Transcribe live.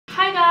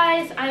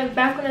guys, I am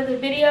back with another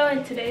video.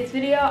 In today's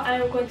video I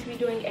am going to be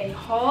doing a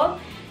haul,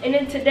 and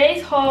in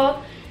today's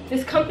haul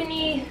this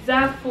company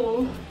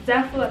Zaful,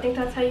 I think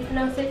that's how you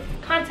pronounce it,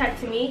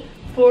 contacted me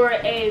for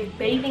a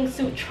bathing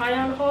suit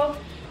try-on haul.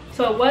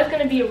 So it was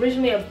going to be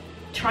originally a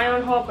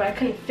try-on haul, but I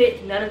couldn't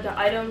fit none of the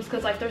items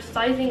because like their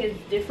sizing is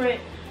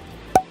different.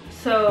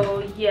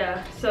 So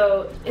yeah,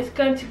 so it's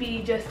going to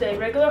be just a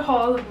regular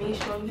haul of me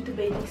showing you the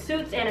bathing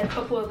suits and a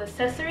couple of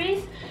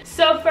accessories.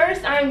 So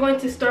first I'm going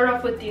to start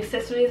off with the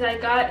accessories I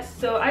got.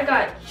 So I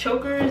got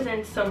chokers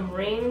and some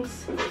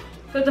rings.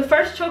 So the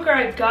first choker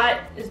I got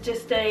is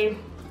just a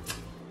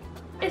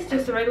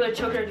regular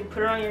choker. You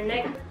put it on your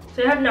neck.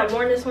 So I have not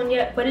worn this one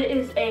yet, but it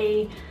is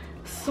a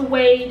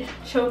suede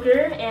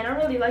choker, and I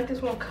really like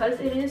this one because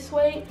it is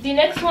suede. The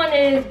next one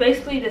is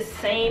basically the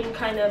same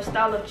kind of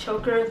style of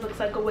choker. It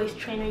looks like a waist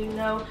trainer, you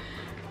know.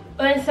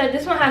 But instead,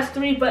 this one has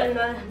 3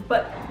 buttons,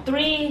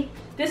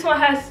 this one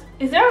has,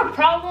 is there a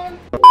problem?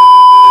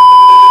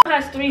 It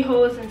has 3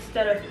 holes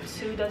instead of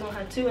 2. This one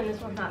has 2, and this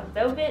one's not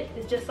velvet.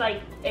 It's just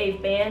like a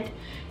band,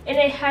 and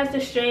it has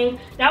the string.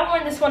 Now I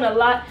worn this one a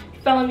lot. If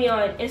you follow me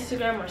on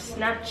Instagram or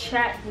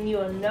Snapchat, and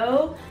you'll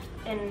know.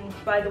 And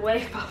by the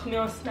way, follow me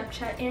on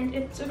Snapchat and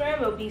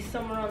Instagram. It'll be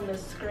somewhere on the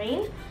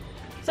screen.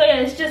 So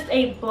yeah, it's just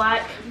a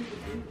black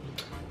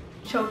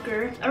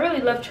choker. I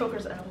really love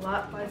chokers a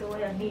lot, by the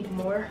way. I need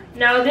more.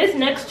 Now this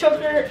next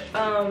choker,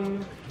 I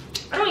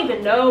don't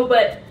even know,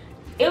 but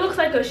it looks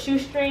like a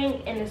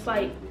shoestring and it's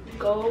like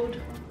gold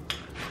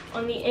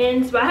on the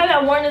ends. But I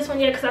haven't worn this one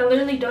yet because I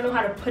literally don't know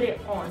how to put it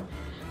on.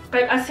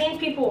 Like I've seen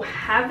people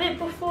have it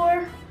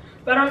before,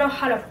 but I don't know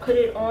how to put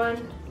it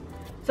on.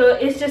 So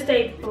it's just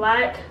a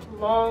black,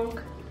 long,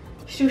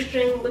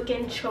 shoestring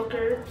looking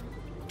choker.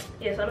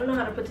 Yes, I don't know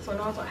how to put this one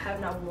on, so I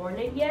have not worn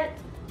it yet.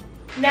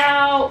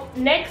 Now,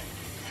 next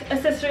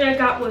accessory I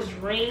got was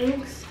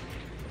rings.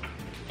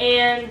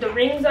 And the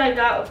rings I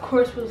got, of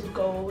course, was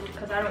gold,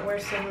 because I don't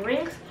wear silver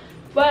rings.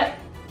 But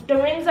the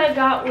rings I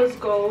got was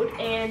gold,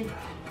 and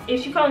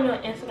if you follow me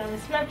on Instagram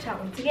and Snapchat,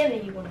 once again,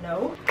 then you will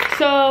know.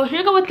 So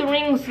here go what the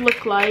rings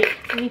look like.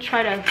 Let me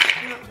try to,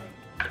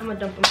 I'm gonna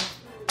dump them.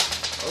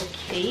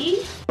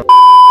 Okay.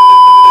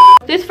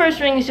 This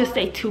first ring is just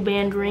a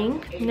 2-band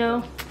ring, you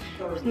know,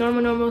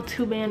 normal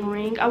 2-band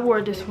ring. I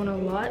wore this one a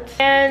lot.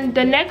 And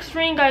the next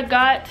ring I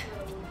got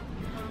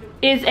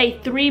is a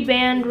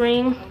 3-band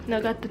ring. And I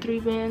got the 3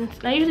 bands.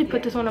 I usually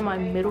put this one on my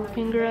middle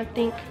finger, I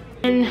think.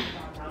 And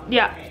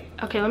yeah,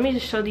 okay, let me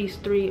just show these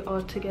 3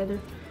 all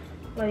together.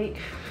 Like,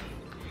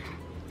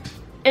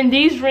 and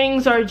these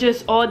rings are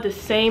just all the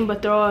same,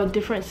 but they're all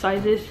different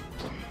sizes.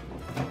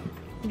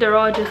 They're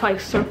all just like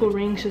circle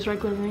rings, just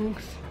regular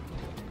rings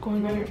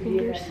going on your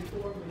fingers.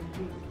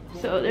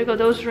 So there go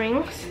those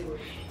rings.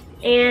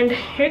 And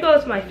here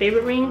goes my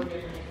favorite ring.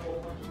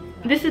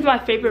 This is my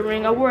favorite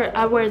ring. I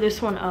wear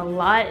this one a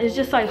lot. It's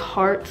just like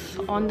hearts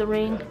on the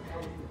ring.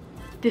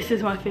 This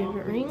is my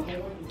favorite ring.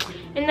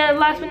 And then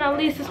last but not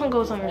least, this one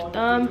goes on your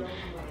thumb.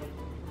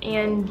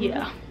 And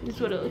yeah, this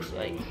is what it looks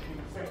like.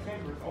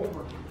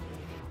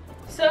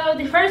 So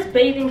the first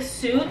bathing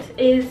suit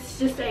is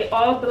just a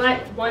all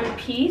black one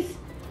piece.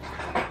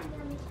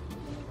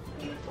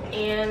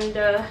 And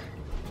yeah,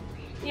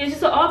 it's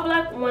just an all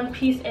black one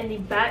piece, and the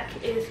back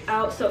is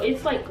out, so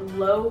it's like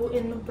low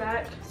in the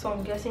back, so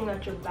I'm guessing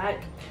that your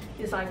back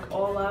is like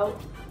all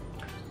out.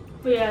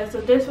 But yeah,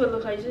 so this would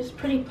look like just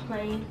pretty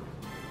plain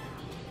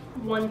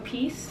one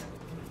piece.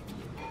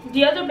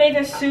 The other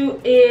bathing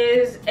suit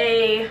is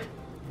a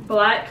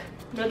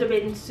another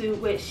bathing suit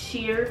with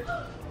sheer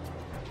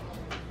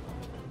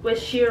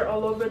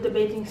all over the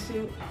bathing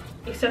suit,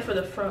 except for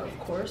the front, of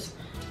course,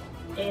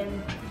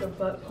 and the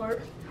butt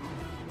part.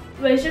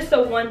 But it's just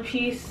a one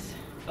piece,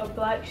 a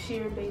black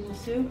sheer bathing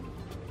suit.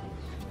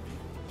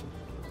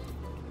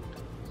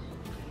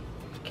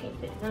 Can't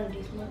fit none of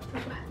these ones,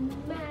 that's why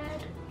I'm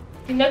mad.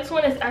 The next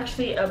one is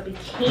actually a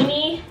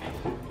bikini,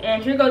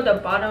 and here go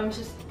the bottoms,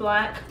 just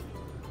black,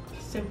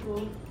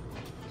 simple,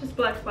 just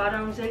black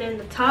bottoms. And then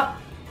the top,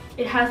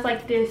 it has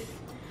like this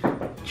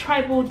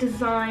tribal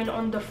design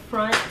on the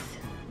front.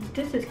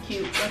 This is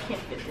cute, but I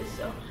can't fit this,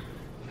 so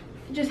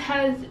it just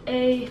has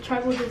a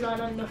tribal design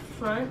on the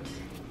front.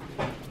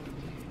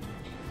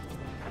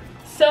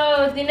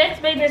 So the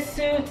next bathing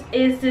suit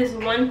is this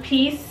one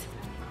piece,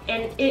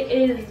 and it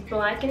is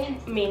black and,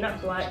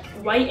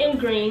 white and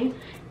green,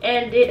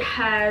 and it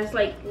has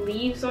like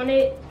leaves on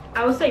it.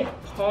 I would say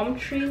palm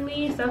tree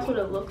leaves, that's what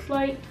it looks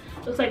like.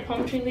 It looks like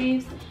palm tree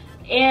leaves.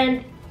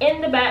 And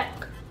in the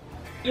back,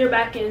 your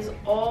back is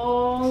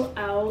all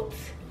out,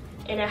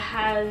 and it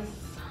has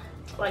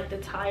like the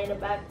tie in the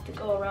back to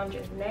go around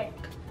your neck.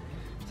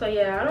 So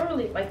yeah, I don't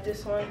really like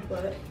this one,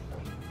 but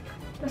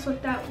that's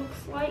what that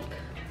looks like.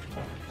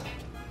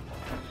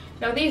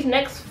 Now these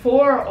next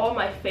 4 are all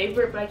my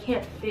favorite, but I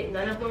can't fit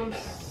none of them,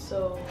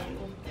 so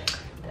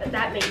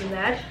that made me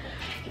mad.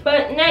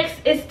 But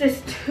next is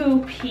this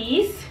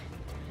 2-piece,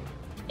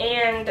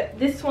 and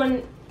this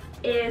one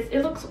is,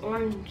 it looks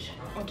orange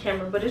on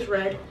camera, but it's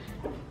red.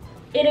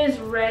 It is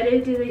red.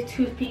 It is a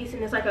 2-piece,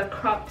 and it's like a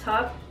crop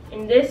top,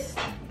 and this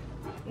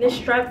This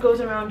strap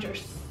goes around your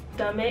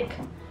stomach,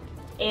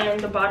 and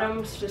the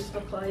bottoms just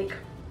look like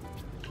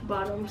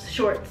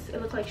shorts.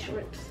 It looks like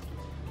shorts.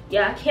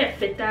 Yeah, I can't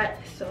fit that,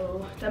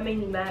 so that made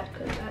me mad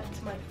because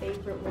that's my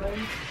favorite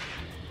one.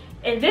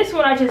 And this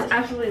one I just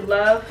absolutely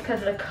love because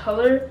of the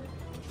color,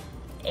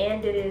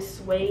 and it is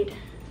suede.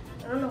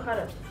 I don't know how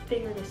to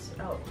figure this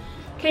out.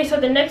 Okay, so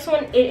the next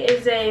one, it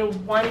is a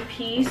one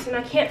piece, and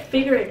I can't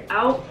figure it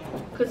out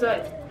because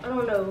I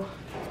don't know.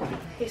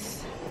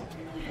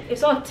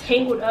 It's all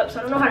tangled up, so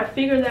I don't know how to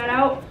figure that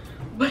out.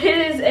 But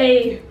it is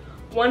a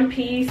one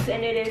piece,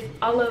 and it is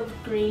olive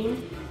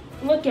green.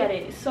 Look at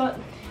it. It's so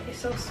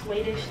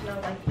suede-ish, and I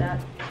like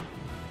that.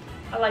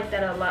 I like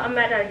that a lot. I'm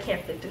mad that I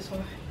can't fit this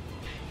one.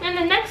 And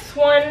the next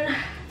one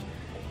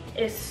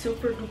is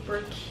super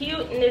duper cute,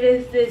 and it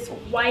is this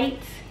white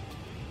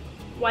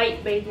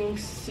bathing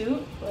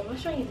suit. Well, I'm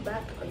showing you the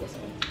back of this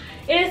one.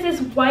 It is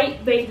this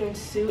white bathing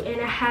suit, and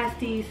it has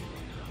these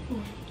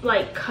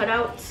like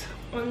cutouts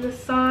on the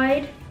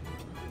side.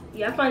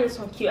 Yeah, I find this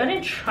one cute. I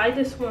didn't try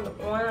this one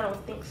on, I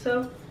don't think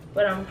so,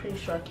 but I'm pretty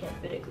sure I can't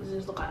fit it because it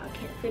just looks like I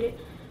can't fit it.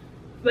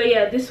 But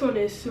yeah, this one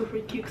is super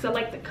cute because I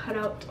like the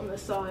cutout on the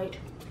side.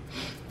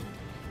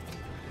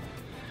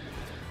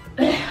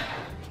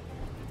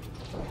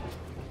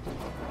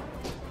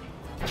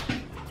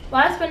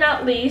 Last but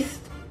not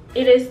least,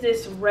 it is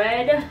this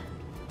red,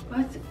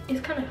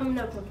 it's kind of coming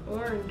up with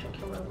orange on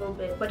camera a little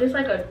bit, but it's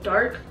like a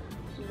dark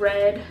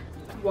red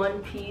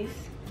one piece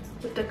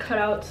with the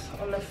cutouts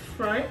on the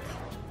front.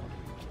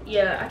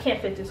 Yeah, I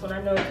can't fit this one.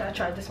 I know I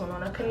tried this one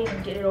on. I couldn't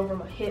even get it over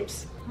my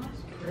hips.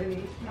 That's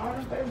pretty. No, I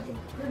don't think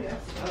it's pretty.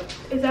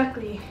 That's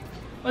exactly.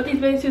 Well, these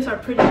bathing suits are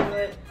pretty,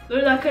 but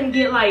literally I couldn't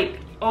get like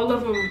all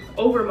of them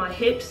over my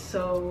hips,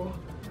 so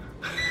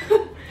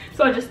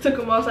so I just took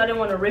them off, so I didn't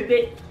want to rip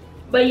it.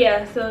 But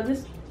yeah, so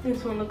this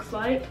one looks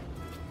like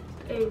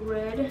a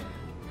red.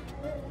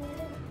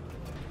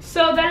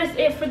 So that is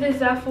it for the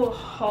Zaful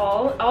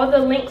haul. All the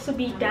links will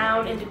be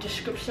down in the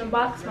description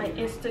box. My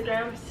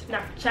Instagram,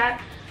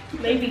 Snapchat,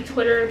 maybe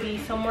Twitter will be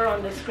somewhere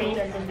on the screen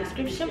and in the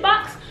description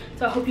box.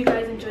 So I hope you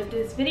guys enjoyed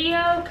this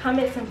video.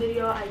 Comment some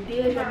video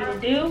ideas you want me to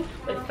do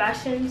with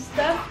fashion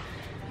stuff.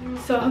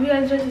 So I hope you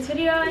guys enjoyed this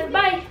video, and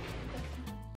bye!